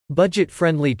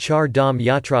Budget-friendly Char Dham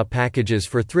Yatra packages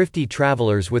for thrifty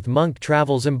travelers with Monk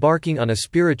Travels embarking on a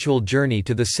spiritual journey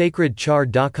to the sacred Char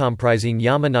Dham comprising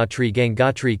Yamunotri,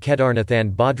 Gangotri, Kedarnath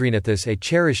and Badrinath is a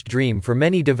cherished dream for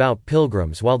many devout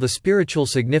pilgrims. While the spiritual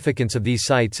significance of these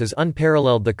sites is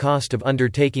unparalleled, the cost of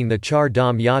undertaking the Char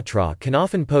Dham Yatra can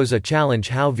often pose a challenge.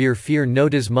 How Fear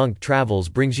Notice Monk Travels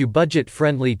brings you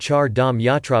budget-friendly Char Dham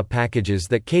Yatra packages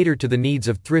that cater to the needs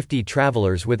of thrifty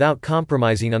travelers without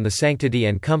compromising on the sanctity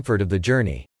and comfort of the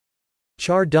journey.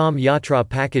 Char Dham Yatra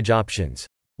Package Options.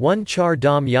 1. Char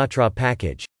Dham Yatra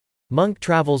Package. Monk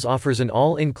Travels offers an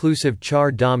all-inclusive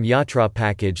Char Dham Yatra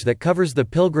package that covers the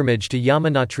pilgrimage to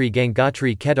Yamunotri,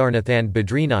 Gangotri, Kedarnath and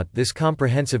Badrinath. This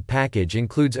comprehensive package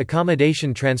includes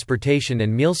accommodation, transportation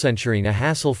and meals, ensuring a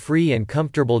hassle-free and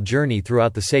comfortable journey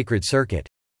throughout the sacred circuit.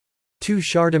 2.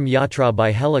 Char Dham Yatra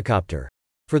by Helicopter.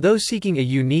 For those seeking a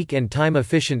unique and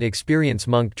time-efficient experience,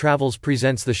 Monk Travels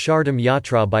presents the Char Dham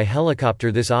Yatra by Helicopter.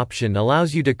 This option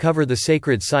allows you to cover the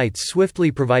sacred sites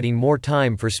swiftly, providing more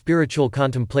time for spiritual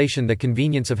contemplation. The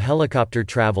convenience of helicopter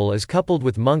travel is coupled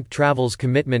with Monk Travels'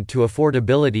 commitment to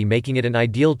affordability, making it an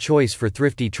ideal choice for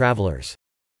thrifty travelers.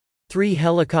 3.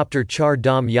 Helicopter Char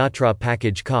Dham Yatra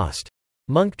Package Cost.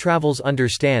 Monk Travels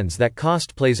understands that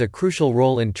cost plays a crucial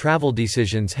role in travel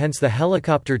decisions, hence the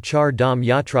Helicopter Char Dham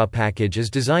Yatra package is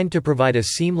designed to provide a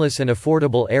seamless and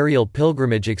affordable aerial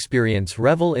pilgrimage experience.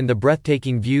 Revel in the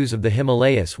breathtaking views of the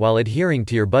Himalayas while adhering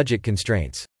to your budget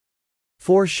constraints.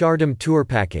 4. Char Dham Tour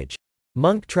Package.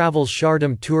 Monk Travels' Char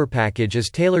Dham Tour package is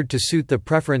tailored to suit the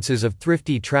preferences of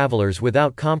thrifty travelers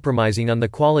without compromising on the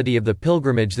quality of the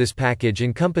pilgrimage. This package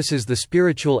encompasses the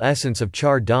spiritual essence of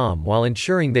Char Dham while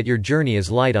ensuring that your journey is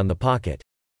light on the pocket.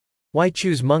 Why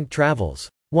choose Monk Travels?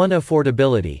 1.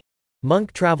 Affordability.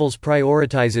 Monk Travels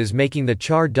prioritizes making the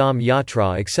Char Dham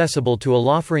Yatra accessible to all,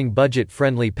 offering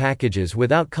budget-friendly packages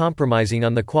without compromising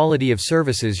on the quality of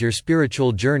services. Your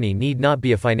spiritual journey need not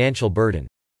be a financial burden.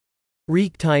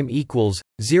 Reek time equals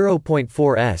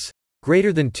 0.4 s.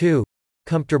 Greater than 2.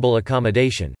 Comfortable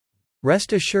accommodation.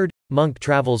 Rest assured, Monk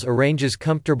Travels arranges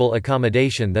comfortable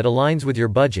accommodation that aligns with your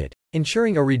budget,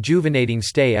 ensuring a rejuvenating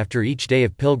stay after each day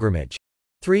of pilgrimage.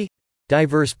 3.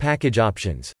 Diverse package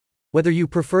options. Whether you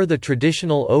prefer the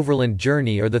traditional overland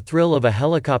journey or the thrill of a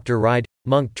helicopter ride,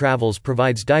 Monk Travels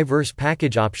provides diverse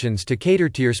package options to cater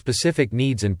to your specific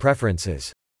needs and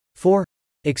preferences. 4.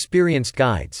 Experienced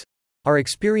guides. Our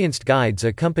experienced guides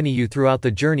accompany you throughout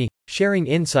the journey, sharing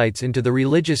insights into the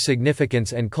religious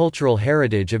significance and cultural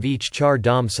heritage of each Char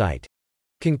Dham site.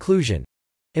 Conclusion.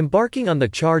 Embarking on the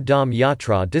Char Dham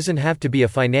Yatra doesn't have to be a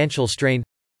financial strain.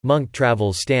 Monk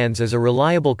Travels stands as a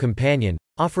reliable companion,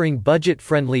 offering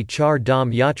budget-friendly Char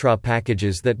Dham Yatra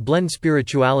packages that blend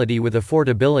spirituality with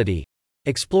affordability.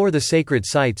 Explore the sacred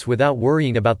sites without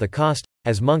worrying about the cost,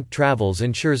 as Monk Travels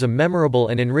ensures a memorable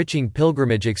and enriching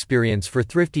pilgrimage experience for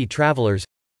thrifty travelers.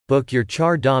 Book your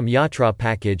Char Dham Yatra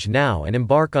package now and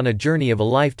embark on a journey of a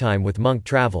lifetime with Monk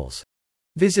Travels.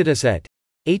 Visit us at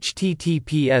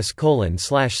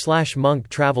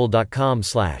https://monktravel.com/